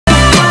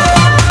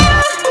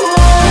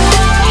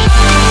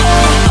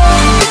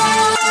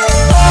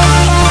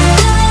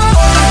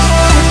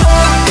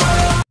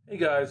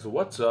guys,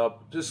 what's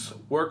up? Just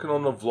working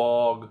on the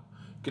vlog,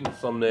 getting the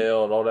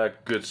thumbnail and all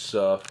that good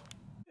stuff.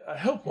 I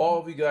hope all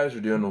of you guys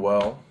are doing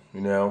well,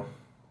 you know,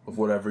 with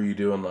whatever you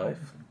do in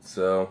life.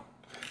 So,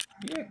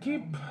 yeah,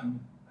 keep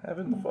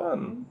having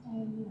fun.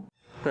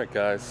 Alright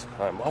guys,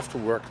 I'm off to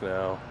work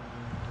now.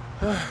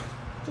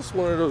 Just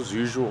one of those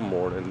usual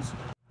mornings.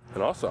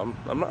 And also,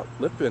 I'm not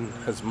limping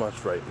as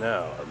much right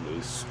now, at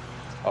least.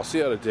 I'll see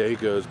how the day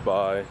goes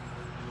by,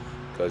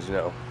 because, you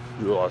know,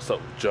 we do a lot of stuff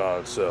with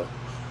John, so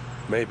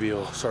maybe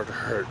it'll start to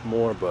hurt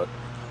more, but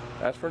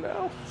as for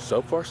now,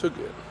 so far so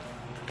good.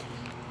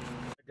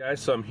 Hey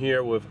guys, so I'm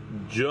here with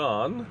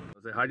John.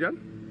 Say hi,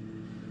 John.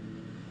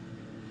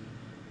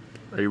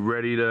 Are you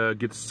ready to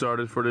get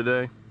started for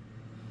today?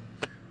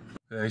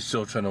 He's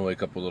still trying to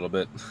wake up a little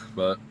bit,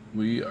 but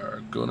we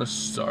are gonna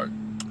start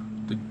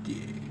the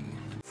day.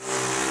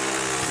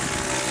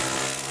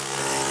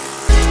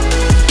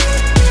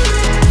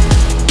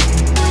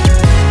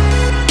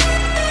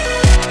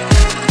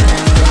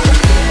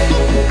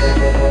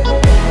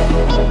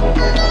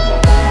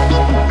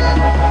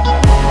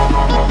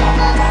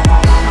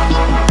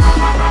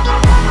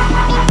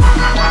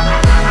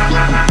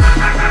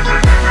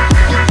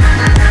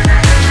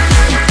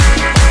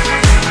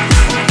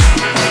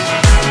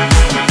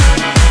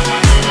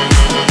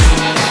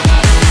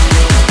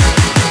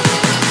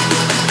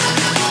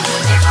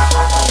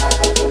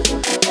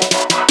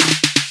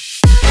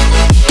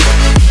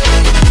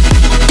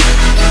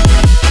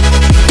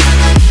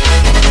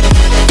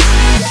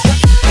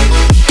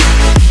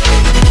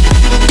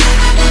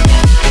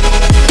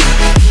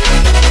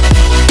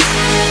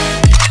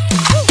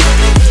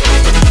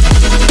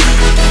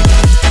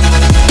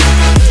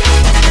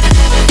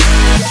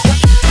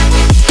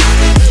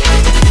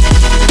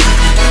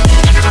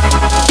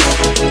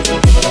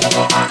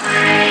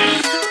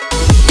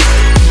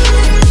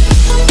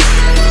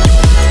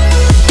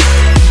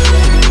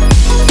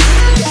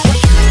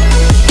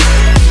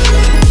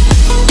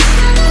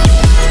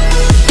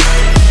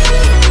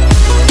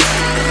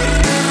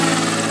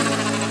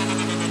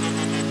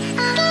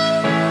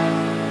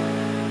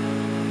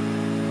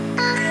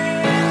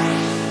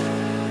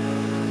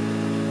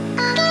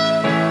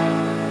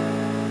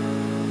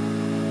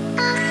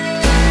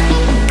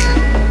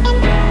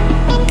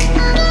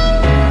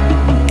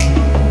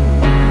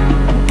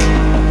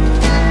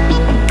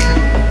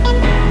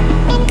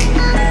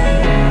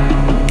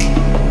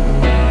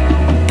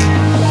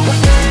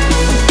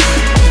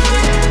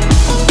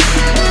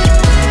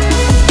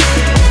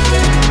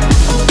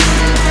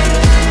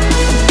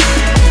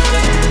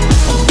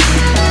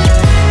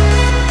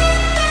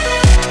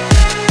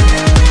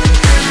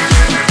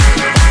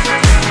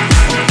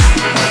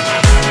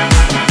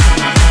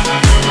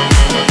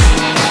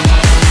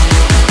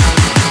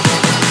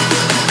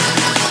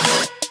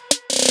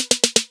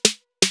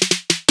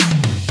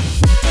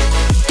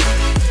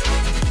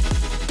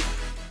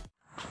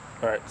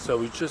 Alright, so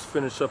we just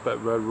finished up at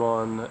Red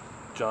Run.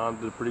 John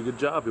did a pretty good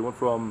job. He went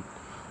from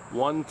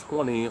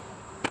 120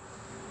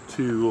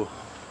 to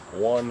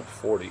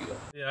 140.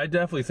 Yeah, I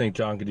definitely think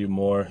John could do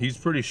more. He's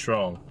pretty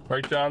strong.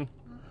 Right, John?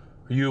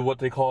 Are you what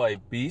they call a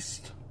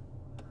beast?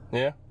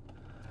 Yeah?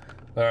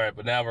 Alright,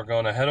 but now we're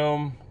going to head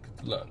home,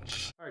 get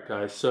lunch. Alright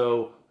guys,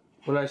 so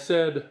when I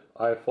said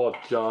I thought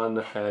John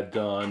had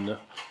done,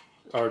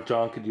 or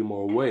John could do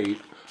more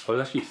weight, I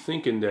was actually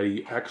thinking that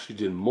he actually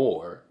did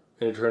more.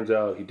 And it turns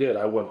out he did.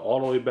 I went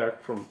all the way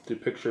back from the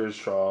pictures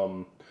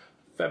from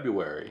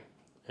February.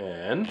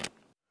 And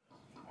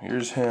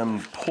here's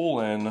him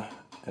pulling,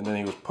 and then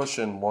he was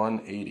pushing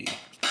 180.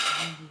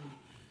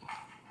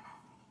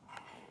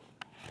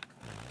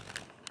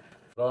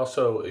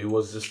 Also, he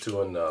was just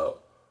doing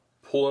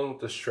pulling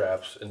with the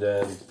straps and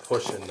then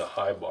pushing the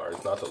high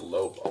bars, not the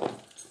low bar.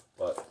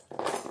 But,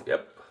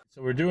 yep.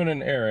 So we're doing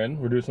an errand.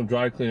 We're doing some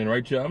dry cleaning,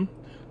 right, John?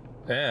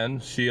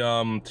 And she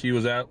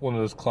was at one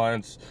of those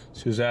clients.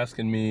 She was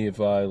asking me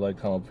if I like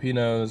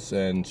jalapenos,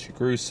 and she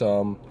grew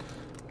some.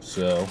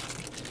 So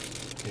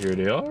here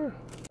they are. All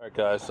right,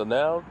 guys. So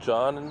now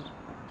John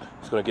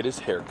is gonna get his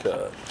hair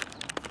cut.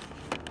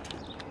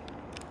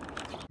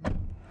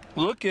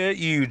 Look at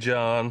you,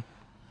 John.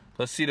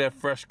 Let's see that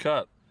fresh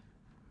cut.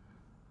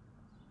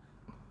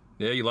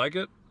 Yeah, you like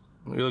it?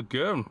 You look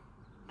good.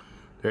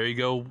 There you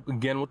go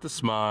again with the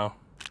smile.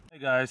 Hey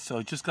guys, so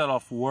I just got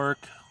off work.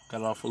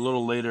 Got off a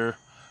little later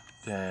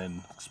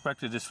than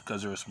expected just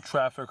because there was some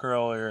traffic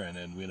earlier, and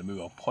then we had to move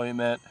an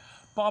appointment,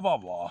 blah, blah,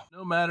 blah.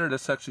 No matter,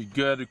 that's actually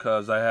good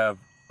because I have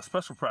a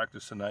special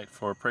practice tonight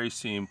for a praise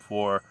team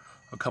for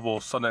a couple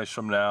of Sundays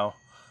from now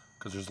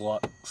because there's a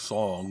lot of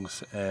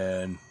songs,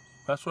 and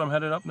that's where I'm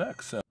headed up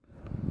next. So.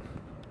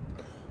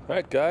 All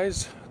right,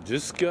 guys,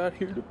 just got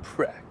here to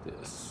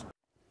practice.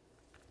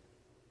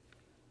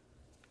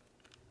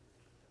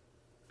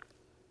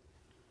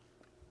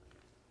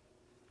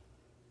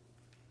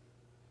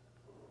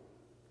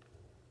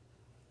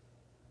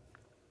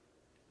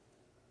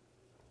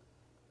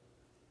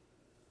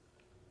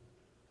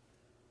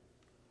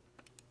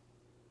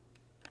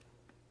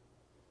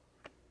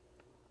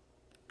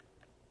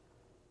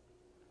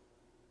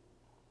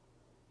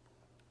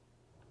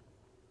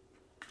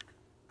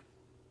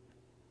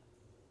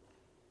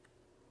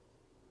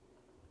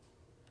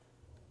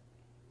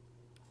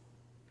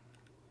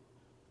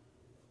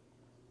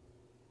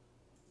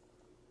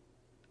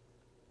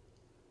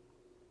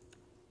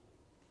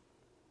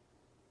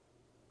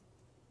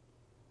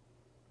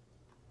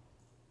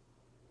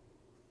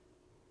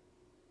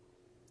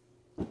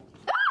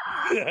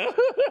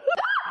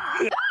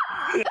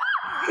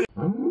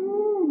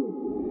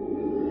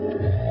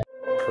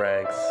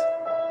 Pranks.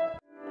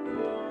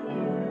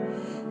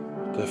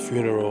 The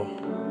funeral.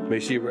 May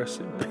she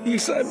rest in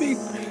peace. I mean,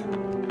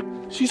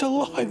 she's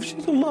alive.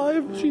 She's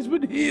alive. She's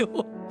been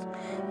healed.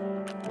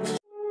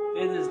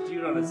 There's this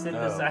dude on a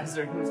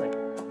synthesizer. He was like,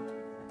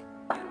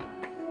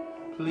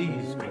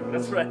 please.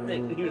 that's what I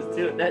think he was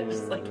doing. That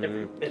just like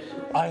every bit.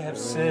 I have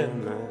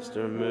sinned.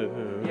 Master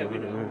move. Yeah, we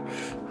know.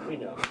 We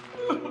know.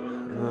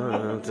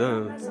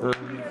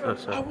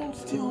 I won't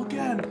steal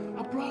again.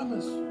 I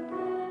promise.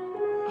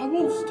 I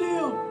won't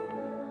steal.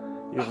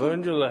 You've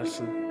learned your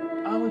lesson.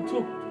 I only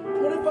took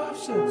 25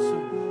 cents.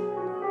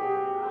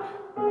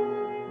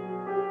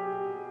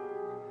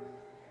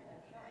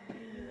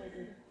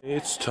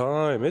 It's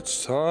time.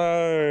 It's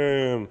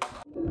time.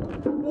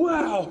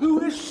 Wow,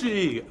 who is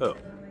she? Oh.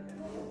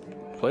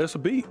 Play us a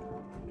beat.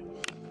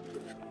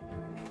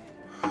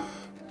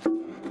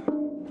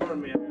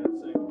 Pardon me, I gotta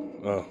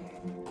sing. Oh.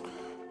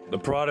 The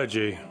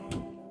Prodigy.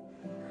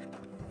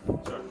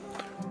 Sorry.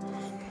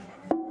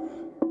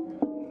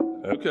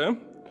 Okay.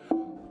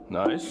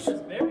 Nice.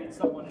 Just buried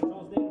someone in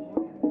Joel's Day in the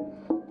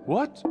morning.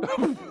 What?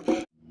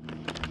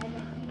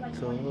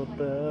 It's all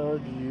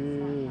about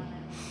you.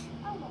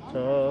 It's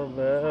all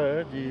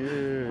about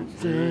you.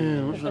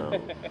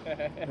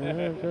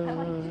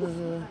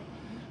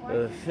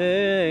 The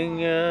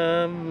thing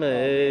I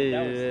made.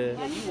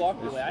 Yeah, you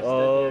walked away. I It's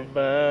all stood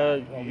there.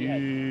 about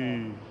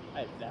you. I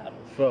had battles.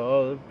 It's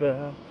all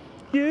about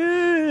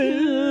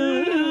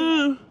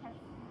you.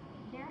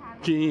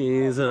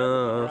 Jesus.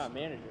 You're not a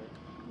manager.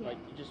 Like,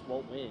 you just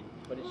won't win.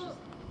 But it's just.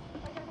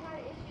 Like, I've had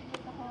issues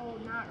with the whole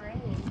not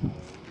raining thing.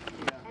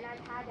 And I've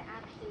had to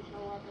actually go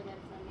up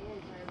against my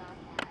manager about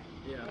that.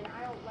 Yeah. And I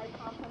don't like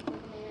conflict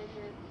with the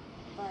manager,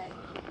 but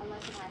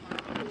unless if I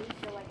have to.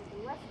 So, like,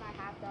 unless I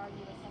have to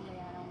argue with somebody,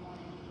 I don't want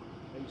to.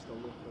 I used to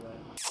live for that.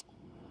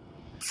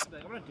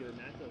 Like, I'm not doing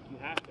that. Like, you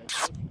have to. I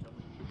told you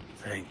something.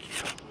 Thank you.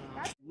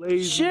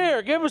 Lazy.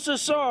 Share, give us a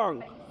song.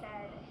 But he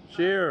said,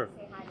 Share.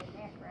 say hi to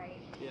Nick, right?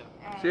 Yeah.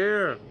 And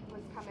Share. it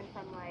was coming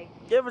from, like,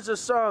 Give us a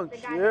song. the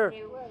guy Share. that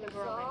knew the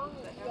girl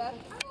that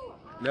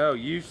No,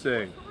 you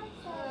sing.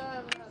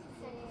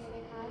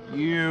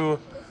 You.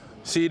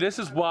 See, this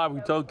is why we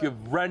don't give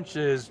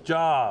wrenches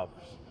jobs.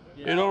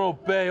 They don't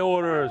obey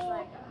orders.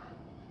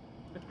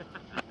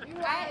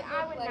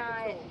 I would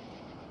not.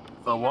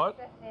 A what?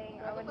 That's the thing.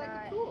 I would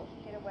not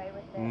get away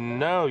with it.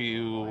 No,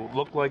 you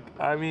look like,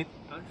 I mean,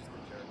 I'm just a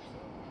jerk.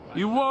 So.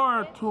 you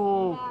are a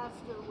tool.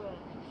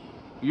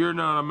 You're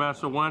not a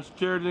master once.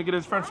 Jared didn't get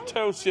his French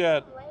toast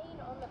yet. Laying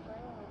on the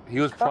ground. He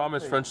was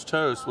promised French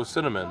toast with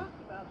cinnamon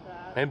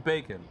and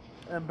bacon.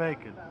 And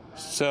bacon.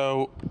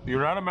 So,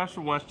 you're not a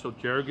master once till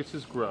Jared gets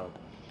his grub.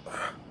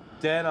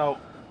 Then I'll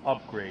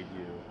upgrade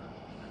you.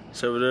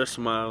 So they're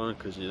smiling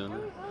because you don't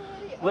know.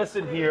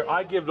 Listen here,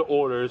 I give the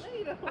orders.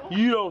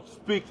 You don't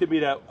speak to me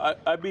that.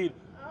 I mean.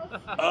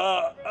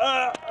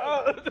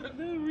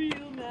 The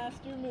real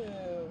master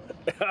move.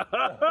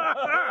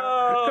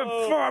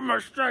 The farmer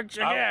strikes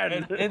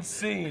again.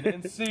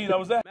 Insane. I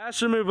was at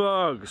Master Move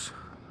Vlogs.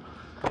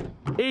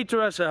 Eat the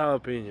rest of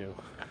jalapeno.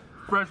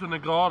 fresh in the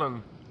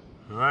garden.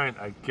 Right,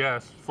 I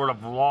guess for the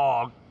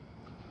vlog.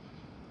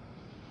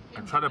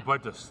 I try to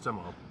bite the stem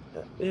off.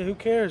 Yeah, who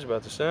cares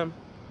about the stem?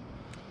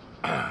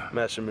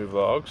 Master Move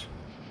Vlogs.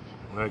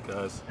 Right,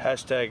 guys.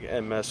 Hashtag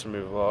and Master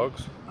Move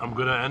Vlogs. I'm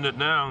gonna end it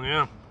now.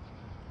 Yeah.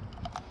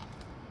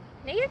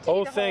 No, you have to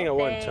Whole do the thing at whole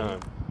one thing. time.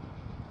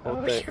 Whole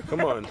Oh, thing. you're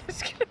Come on.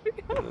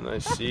 The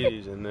nice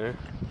CDs in there.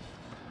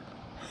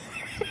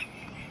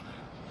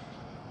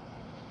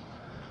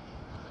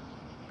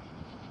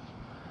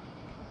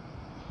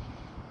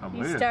 I'm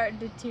You weird. starting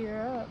to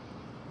tear up.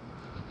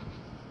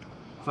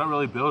 It's not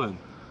really building.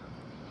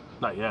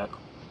 Not yet.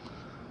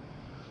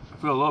 I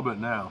feel a little bit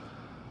now.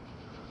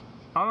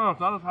 I don't know. It's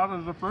not as hot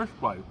as the first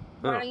bite.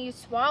 Why don't you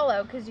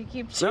swallow? Because you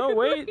keep chewing. No,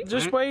 wait.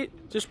 Just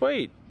wait. Just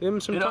wait. Give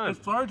him some time. It's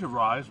starting to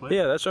rise. Wait.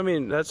 Yeah, that's what I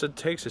mean. It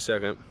takes a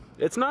second.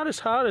 It's not as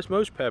hot as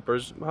most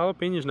peppers.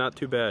 Jalapeno's not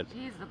too bad.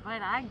 Jeez, the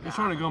bite I got. It's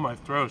starting to go in my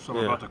throat, so I'm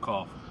Yeah. about to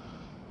cough.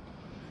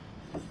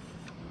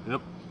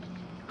 Yep.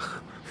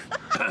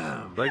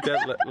 Like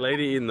that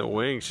lady eating the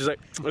wings. She's like,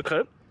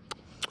 okay.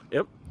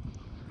 Yep.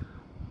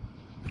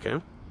 Okay.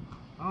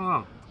 I don't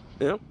know.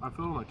 Yep. I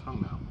feel it on my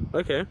tongue now.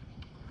 Okay.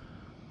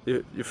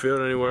 You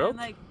feel it anywhere else?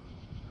 Like,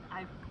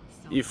 I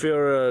still You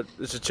feel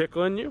is it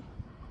tickling you?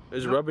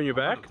 Is it rubbing your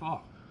I'm back?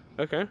 about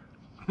Okay.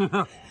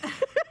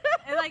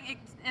 it like it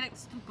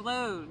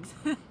explodes.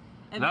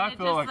 And Now then I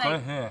feel like,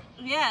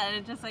 yeah, and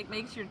it just like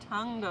makes your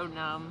tongue go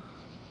numb.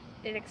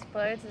 It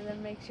explodes and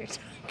then makes your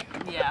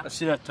tongue. Yeah. I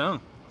see that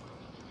tongue.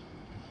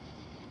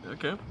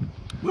 Okay.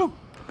 Woo!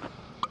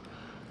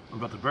 I'm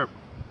about to burp.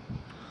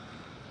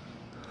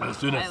 I was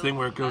doing that thing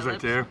where it goes my right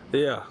there.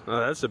 Yeah,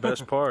 that's the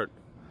best part.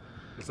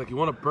 It's like you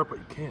want to burp, but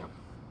you can't.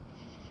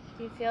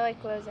 Do you feel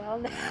like Roselle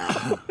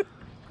now?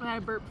 When I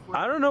burped before.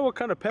 I don't know what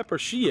kind of pepper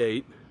she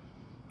ate.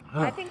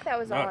 I think that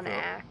was all an I feel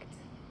it. act.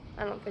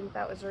 I don't think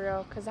that was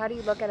real. Because how do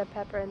you look at a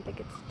pepper and think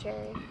it's a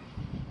cherry?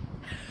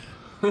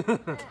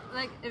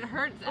 Like, it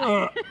hurts.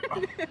 I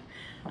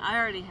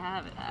already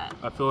have it.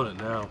 I'm feeling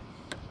it now.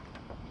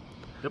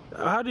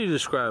 How do you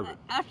describe it?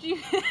 After you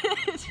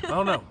I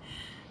don't know.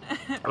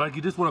 Like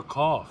you just want to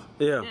cough.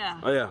 Yeah. Yeah.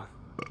 Oh, yeah.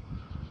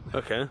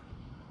 Okay.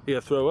 You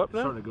gotta throw up It's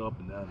now? starting to go up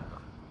and down now.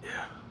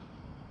 Yeah.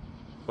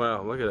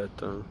 Wow, look at that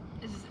tongue.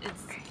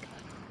 it's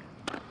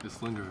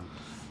Just lingering.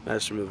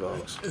 Master Move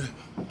Vlogs.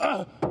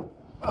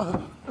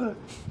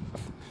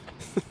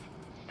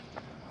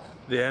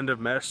 The end of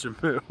Master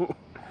Move.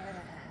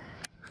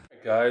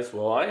 Guys,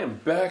 well, I am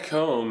back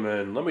home,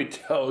 and let me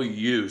tell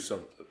you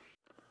something.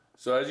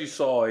 So as you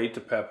saw, I ate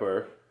the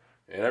pepper,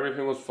 and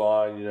everything was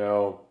fine, you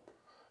know.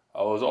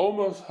 I was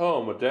almost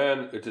home, but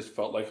then it just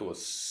felt like it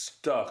was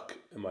stuck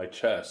in my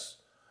chest.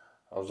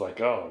 I was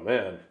like, oh,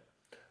 man.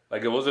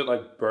 Like, it wasn't,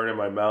 like, burning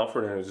my mouth or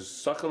anything. It was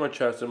just stuck in my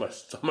chest, and my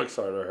stomach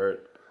started to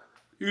hurt.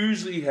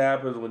 Usually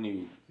happens when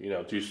you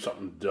know, do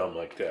something dumb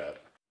like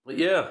that. But,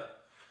 yeah,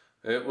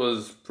 it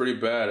was pretty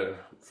bad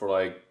for,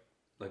 like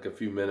a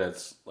few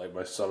minutes. Like,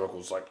 my stomach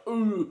was like,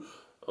 ooh.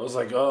 I was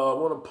like, oh, I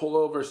want to pull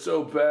over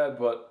so bad,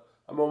 but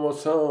I'm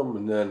almost home.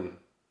 And then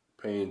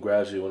pain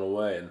gradually went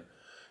away, and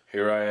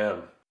here I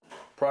am.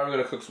 Probably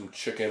going to cook some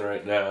chicken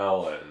right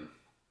now, and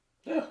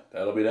yeah,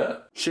 that'll be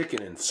that.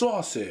 Chicken and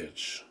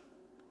sausage.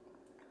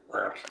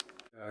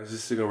 Guys,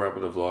 this is going to wrap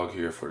up the vlog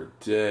here for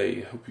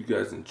today. Hope you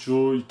guys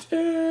enjoyed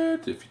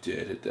it. If you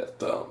did, hit that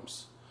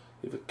thumbs.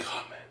 Leave a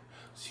comment.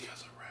 See you guys